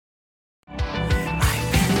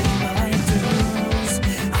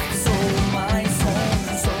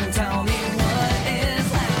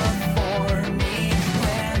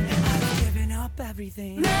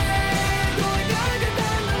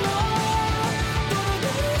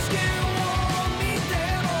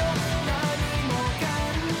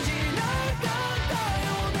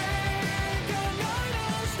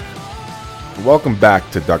Welcome back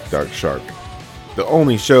to Duck Duck Shark, the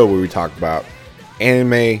only show where we talk about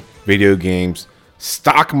anime, video games,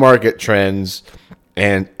 stock market trends,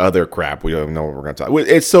 and other crap. We don't even know what we're going to talk.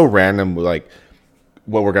 It's so random, like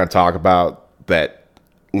what we're going to talk about, that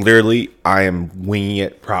literally I am winging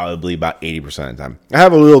it probably about 80% of the time. I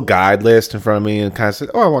have a little guide list in front of me and kind of say,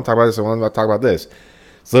 "Oh, I want to talk about this. I want to talk about this."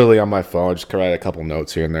 It's literally on my phone. I just write a couple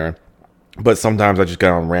notes here and there. But sometimes I just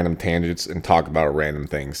get on random tangents and talk about random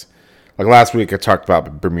things. Like last week, I talked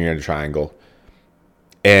about Bermuda Triangle.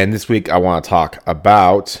 And this week, I want to talk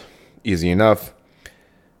about, easy enough,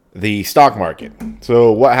 the stock market.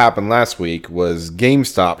 So what happened last week was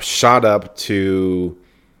GameStop shot up to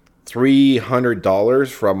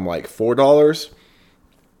 $300 from like $4.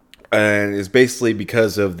 And it's basically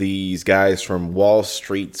because of these guys from Wall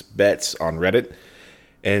Street's Bets on Reddit.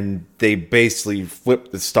 And they basically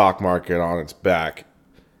flipped the stock market on its back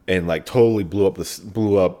and like totally blew up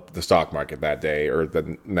the stock market that day or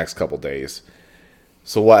the next couple days.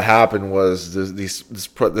 So what happened was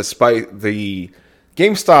despite the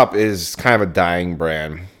GameStop is kind of a dying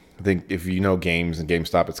brand. I think if you know games and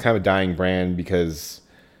GameStop, it's kind of a dying brand because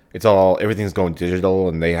everything's going digital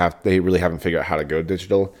and they really haven't figured out how to go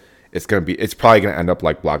digital. It's probably gonna end up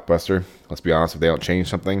like Blockbuster. Let's be honest, if they don't change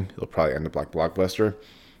something, it'll probably end up like Blockbuster.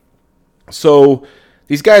 So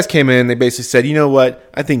these guys came in, they basically said, you know what?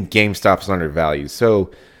 I think GameStop is undervalued.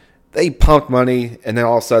 So they pumped money, and then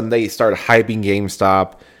all of a sudden they started hyping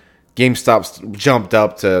GameStop. GameStop jumped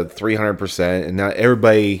up to 300%, and now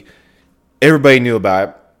everybody knew about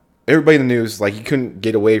it. Everybody in the news, like, you couldn't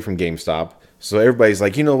get away from GameStop. So everybody's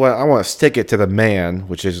like, you know what? I want to stick it to the man,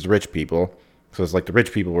 which is the rich people. So it's like the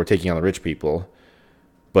rich people were taking on the rich people.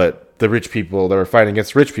 But the rich people that were fighting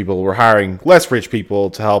against rich people were hiring less rich people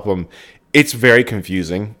to help them. It's very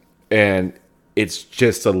confusing. And it's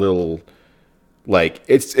just a little, like,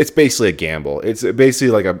 it's basically a gamble. It's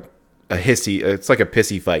basically like it's like a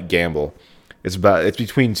pissy fight gamble. It's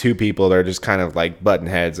between two people that are just kind of like butting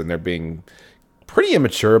heads and they're being pretty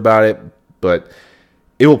immature about it. But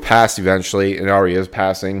it will pass eventually. And it already is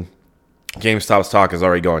passing. GameStop stock is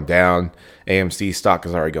already going down. AMC stock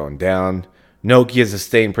is already going down. Nokia is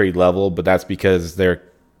staying pretty level, but that's because they're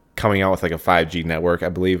coming out with like a 5G network, I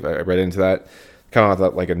believe. I read into that. Coming out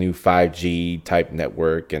with like a new 5G type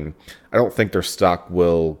network, and I don't think their stock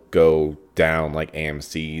will go down like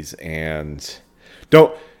AMC's and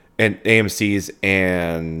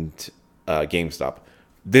GameStop.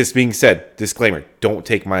 This being said, disclaimer: don't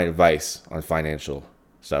take my advice on financial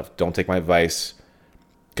stuff. Don't take my advice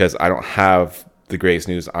because I don't have the greatest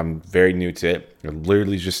news. I'm very new to it. I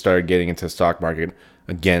literally just started getting into the stock market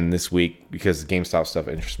again this week because the GameStop stuff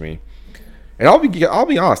interests me. And I'll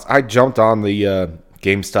be honest, I jumped on the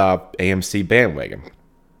GameStop AMC bandwagon.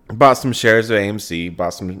 Bought some shares of AMC,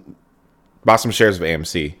 bought some shares of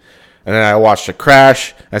AMC. And then I watched it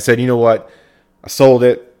crash. I said, you know what? I sold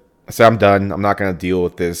it. I said, I'm done. I'm not going to deal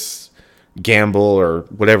with this gamble or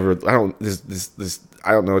whatever. I don't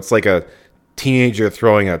know. It's like a teenager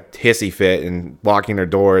throwing a hissy fit and locking their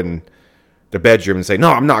door in their bedroom and saying,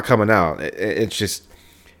 "No, I'm not coming out."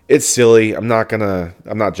 It's silly. I'm not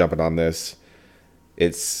jumping on this.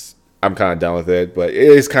 I'm kind of done with it, but it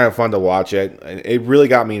is kind of fun to watch it. It really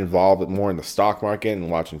got me involved more in the stock market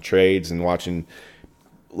and watching trades and watching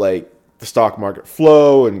like the stock market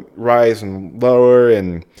flow and rise and lower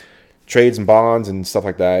and trades and bonds and stuff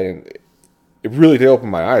like that. And it really did open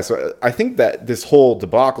my eyes. So I think that this whole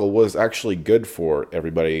debacle was actually good for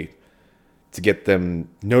everybody to get them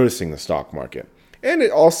noticing the stock market. And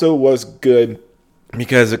it also was good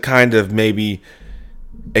because it kind of maybe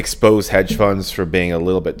exposed hedge funds for being a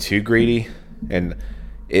little bit too greedy. And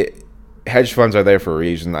hedge funds are there for a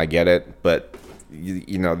reason. I get it. But,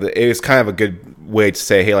 it was kind of a good way to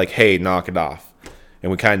say, hey, knock it off.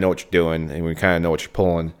 And we kind of know what you're doing. And we kind of know what you're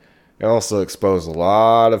pulling. It also exposed a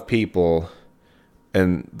lot of people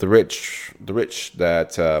and the rich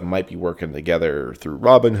that might be working together through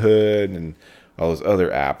Robinhood and all those other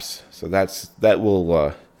apps. So that will,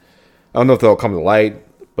 I don't know if they'll come to light,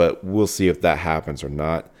 but we'll see if that happens or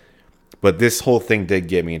not. But this whole thing did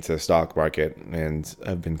get me into the stock market, and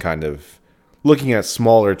I've been kind of looking at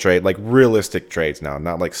smaller trade, like realistic trades now,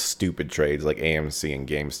 not like stupid trades like AMC and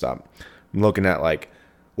GameStop. I'm looking at like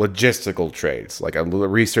logistical trades. Like I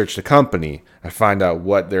research the company, I find out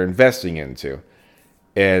what they're investing into.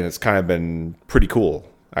 And it's kind of been pretty cool,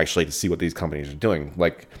 actually, to see what these companies are doing.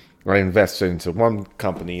 Like, I invested into one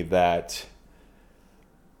company that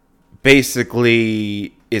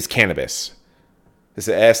basically is cannabis. It's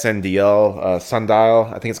an SNDL,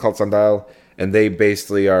 Sundial. I think it's called Sundial. And they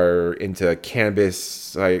basically are into cannabis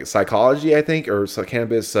psychology, I think, or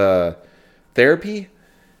cannabis therapy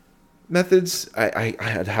methods.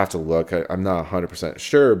 I'd have to look. I'm not 100%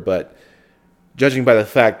 sure, but judging by the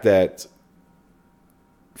fact that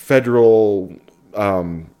federal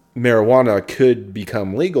marijuana could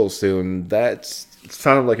become legal soon, that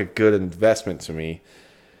sounded like a good investment to me.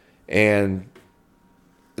 And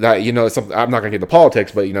that, it's something, I'm not going to get into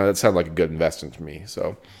politics, but, that sounded like a good investment to me.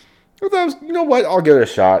 So I thought, you know what, I'll give it a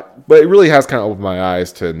shot. But it really has kind of opened my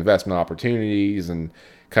eyes to investment opportunities and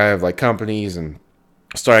kind of like companies, and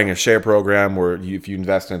starting a share program where if you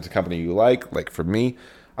invest into a company you like for me,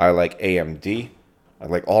 I like AMD. I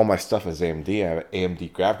like all my stuff is AMD. I have an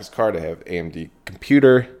AMD graphics card. I have AMD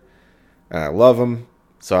computer, and I love them.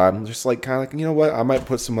 So I'm just like kind of like, you know what? I might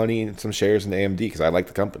put some money and some shares in AMD because I like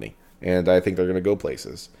the company, and I think they're going to go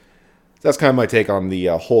places. So that's kind of my take on the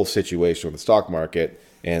whole situation with the stock market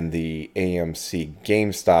and the AMC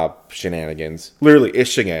GameStop shenanigans. Literally, it's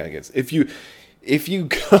shenanigans. If you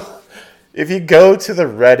go to the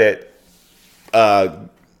Reddit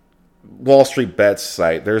Wall Street Bets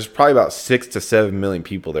site, there's probably about 6 to 7 million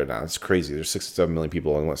people there now. It's crazy. There's 6 to 7 million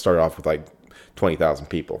people, and it started off with like 20,000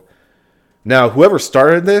 people. Now, whoever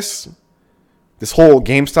started this whole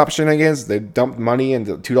GameStop shenanigans, they dumped money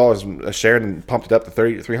into $2 a share and pumped it up to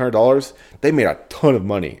 $300. They made a ton of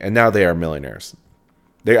money, and now they are millionaires.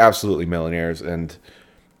 They're absolutely millionaires, and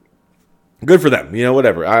good for them.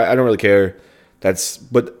 Whatever. I don't really care.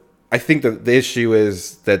 But I think that the issue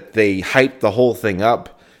is that they hyped the whole thing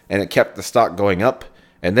up, and it kept the stock going up.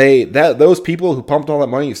 And those people who pumped all that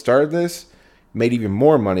money who started this made even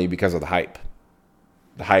more money because of the hype.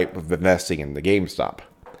 The hype of investing in the GameStop.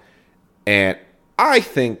 And I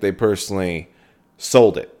think they personally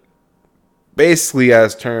sold it. Basically,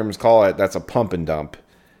 as terms call it, that's a pump and dump.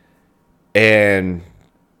 And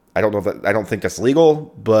I don't think that's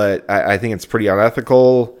legal, but I think it's pretty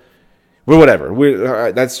unethical. Well,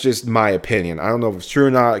 whatever. That's just my opinion. I don't know if it's true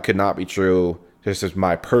or not. It could not be true. Just as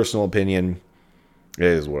my personal opinion. It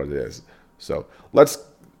is what it is. So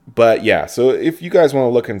so if you guys want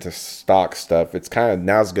to look into stock stuff, it's kind of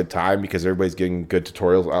now's a good time because everybody's getting good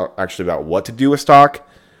tutorials out actually about what to do with stock.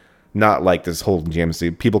 Not like this whole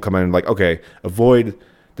GMC. People come in and like, okay, avoid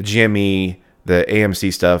the GME, the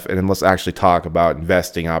AMC stuff, and then let's actually talk about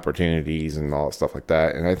investing opportunities and all that stuff like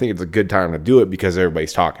that. And I think it's a good time to do it because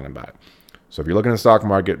everybody's talking about it. So if you're looking at the stock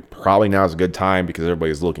market, probably now is a good time because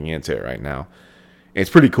everybody's looking into it right now. And it's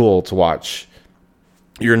pretty cool to watch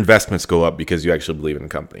your investments go up because you actually believe in the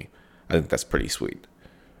company. I think that's pretty sweet.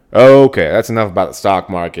 Okay, that's enough about the stock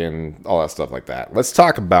market and all that stuff like that. Let's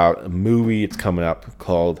talk about a movie that's coming up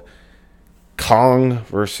called Kong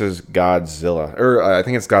versus Godzilla. Or I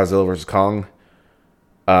think it's Godzilla versus Kong.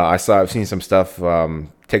 I've seen some stuff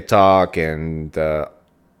TikTok and on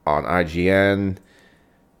IGN.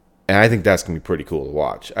 And I think that's going to be pretty cool to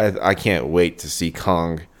watch. I can't wait to see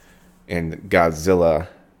Kong and Godzilla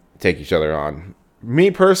take each other on.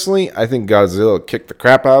 Me personally, I think Godzilla kicked the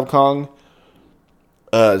crap out of Kong.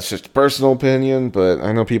 It's just a personal opinion, but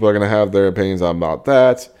I know people are going to have their opinions about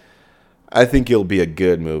that. I think it'll be a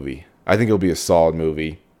good movie. I think it'll be a solid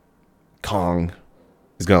movie. Kong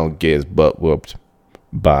is going to get his butt whooped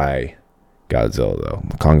by Godzilla, though.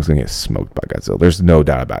 Kong's going to get smoked by Godzilla. There's no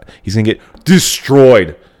doubt about it. He's going to get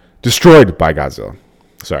destroyed by Godzilla.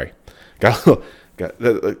 Sorry. I got a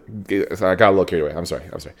little carried away. I'm sorry.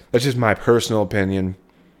 That's just my personal opinion.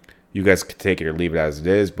 You guys can take it or leave it as it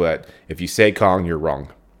is, but if you say Kong, you're wrong.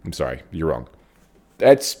 I'm sorry. You're wrong.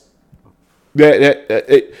 And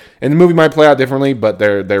the movie might play out differently, but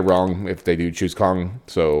they're wrong if they do choose Kong.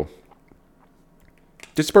 So,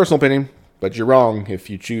 just a personal opinion, but you're wrong if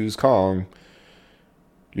you choose Kong.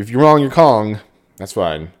 If you're wrong, you're Kong. That's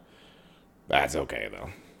fine. That's okay, though.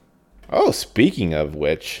 Oh, speaking of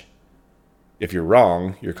which, if you're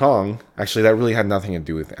wrong, you're Kong. Actually, that really had nothing to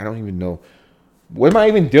do with it. I don't even know. What am I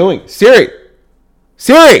even doing? Siri!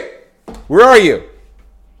 Where are you?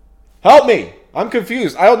 Help me! I'm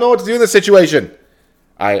confused. I don't know what to do in this situation.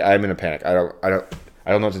 I'm in a panic. I don't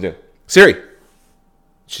know what to do. Siri!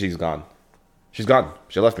 She's gone. She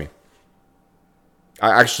left me.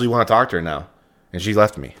 I actually want to talk to her now. And she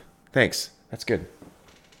left me. Thanks. That's good.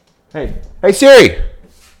 Hey Siri!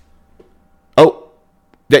 Oh.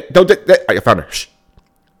 I found her. Shh.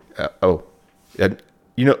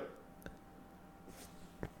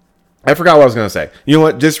 I forgot what I was going to say. You know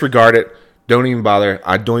what? Disregard it. Don't even bother.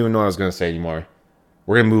 I don't even know what I was going to say anymore.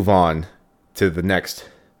 We're going to move on to the next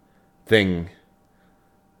thing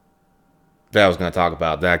that I was going to talk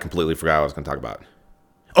about that I completely forgot I was going to talk about.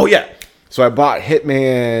 Oh, yeah. So I bought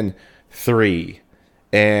Hitman 3.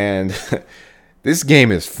 And this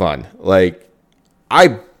game is fun. Like,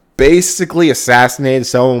 I basically assassinated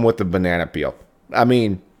someone with a banana peel. I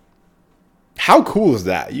mean, how cool is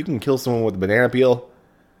that? You can kill someone with a banana peel.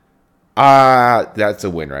 That's a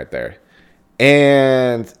win right there.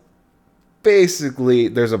 And basically,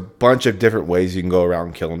 there's a bunch of different ways you can go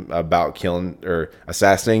around killing or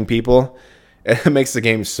assassinating people. And it makes the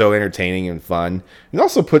game so entertaining and fun. It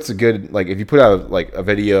also puts a good, like, if you put out like a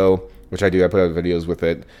video, which I do, I put out videos with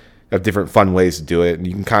it of different fun ways to do it. And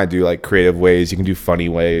you can kind of do like creative ways, you can do funny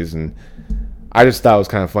ways, and I just thought it was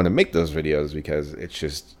kind of fun to make those videos because it's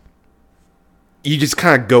just, you just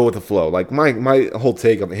kind of go with the flow. Like my whole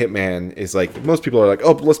take on the Hitman is like, most people are like,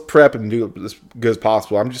 oh, let's prep and do it as good as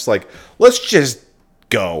possible. I'm just like, let's just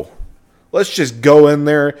go. Let's just go in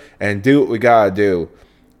there and do what we gotta do,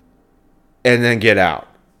 and then get out.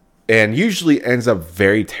 And usually ends up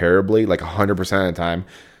very terribly, like 100% of the time.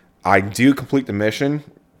 I do complete the mission,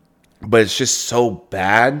 but it's just so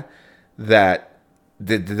bad that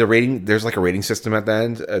the rating, there's like a rating system at the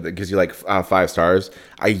end that gives you like 5 stars.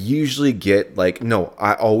 I usually get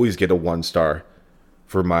I always get a 1 star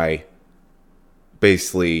for my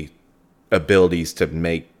basically abilities to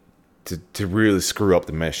really screw up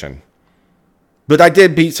the mission. But I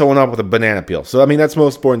did beat someone up with a banana peel. So I mean, that's the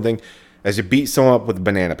most important thing, is you beat someone up with a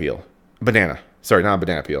banana peel. Sorry, not a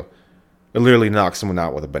banana peel. I literally knocked someone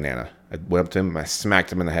out with a banana. I went up to him, I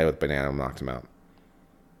smacked him in the head with a banana and knocked him out.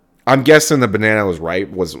 I'm guessing the banana was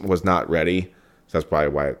ripe, was not ready. So that's probably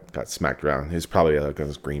why it got smacked around. It's probably like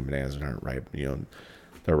those green bananas that aren't ripe.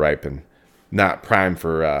 They're ripe and not primed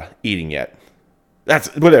for eating yet.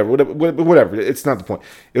 That's whatever. It's not the point.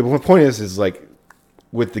 The point is like,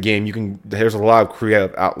 with the game, there's a lot of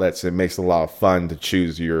creative outlets. It makes it a lot of fun to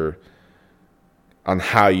choose on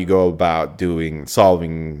how you go about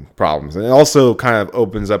solving problems. And it also kind of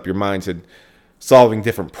opens up your mind to solving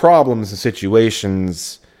different problems and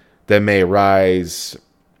situations that may arise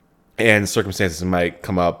and circumstances that might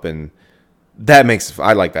come up, and I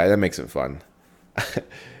like that. That makes it fun.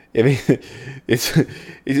 I mean,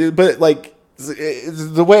 but like,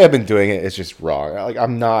 the way I've been doing it is just wrong. Like,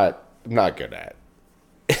 I'm not good at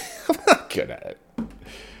it. I'm not good at it.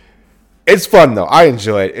 It's fun though. I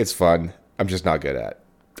enjoy it. It's fun. I'm just not good at it.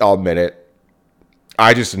 I'll admit it.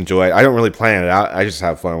 I just enjoy it. I don't really plan it out. I just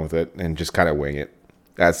have fun with it and just kind of wing it.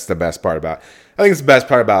 That's the best part about it. I think it's the best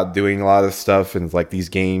part about doing a lot of stuff and like these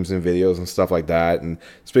games and videos and stuff like that, and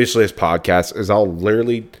especially this podcast, is I'll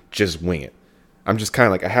literally just wing it. I'm just kind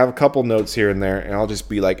of like, I have a couple notes here and there, and I'll just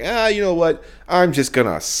be like, you know what? I'm just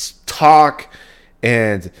gonna talk,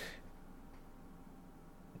 and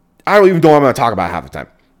I don't even know what I'm gonna talk about half the time.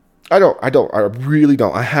 I really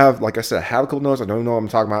don't. I have, like I said, I have a couple notes. I don't even know what I'm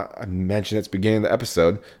talking about. I mentioned it at the beginning of the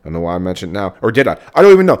episode. I don't know why I mentioned it now. Or did I? I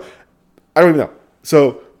don't even know.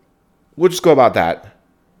 So we'll just go about that.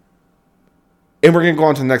 And we're going to go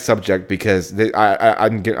on to the next subject because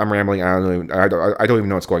I'm rambling. I don't even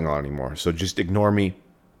know what's going on anymore. So just ignore me.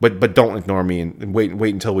 But don't ignore me and wait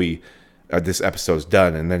until this episode's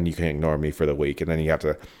done, and then you can ignore me for the week. And then you have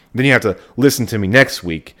to listen to me next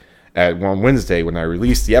week on Wednesday when I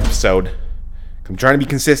release the episode. I'm trying to be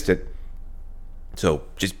consistent, so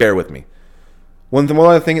just bear with me. One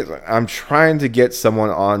other thing is, I'm trying to get someone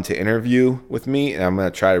on to interview with me, and I'm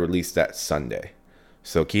going to try to release that Sunday.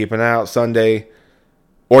 So keep an eye out Sunday,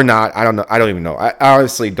 or not. I don't know. I don't even know. I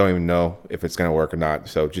honestly don't even know if it's going to work or not.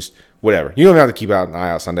 So just whatever. You don't have to keep an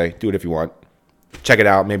eye out Sunday. Do it if you want. Check it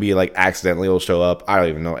out. Maybe like accidentally it'll show up. I don't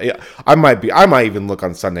even know. I might even look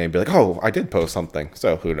on Sunday and be like, oh, I did post something.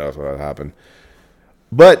 So who knows what will happen.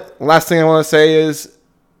 But last thing I want to say is,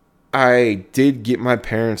 I did get my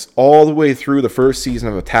parents all the way through the first season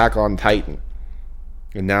of Attack on Titan.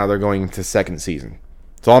 And now they're going into the second season.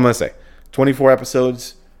 That's all I'm going to say. 24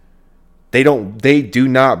 episodes. They do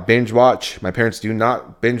not binge watch. My parents do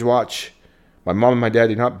not binge watch. My mom and my dad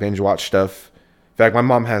do not binge watch stuff. In fact, my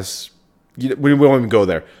mom has... We won't even go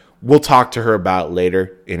there. We'll talk to her about it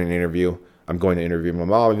later in an interview. I'm going to interview my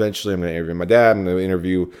mom eventually. I'm going to interview my dad. I'm going to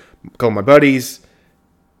interview a couple of my buddies.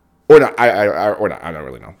 Or not. Or not. I don't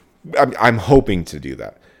really know. I'm hoping to do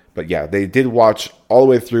that. But yeah, they did watch all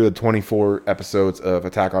the way through the 25 episodes of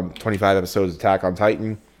Attack on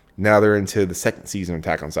Titan. Now they're into the second season of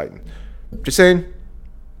Attack on Titan. Just saying,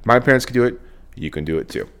 my parents can do it. You can do it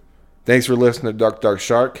too. Thanks for listening to Dark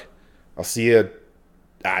Shark. I'll see you.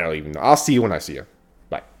 I don't even know. I'll see you when I see you.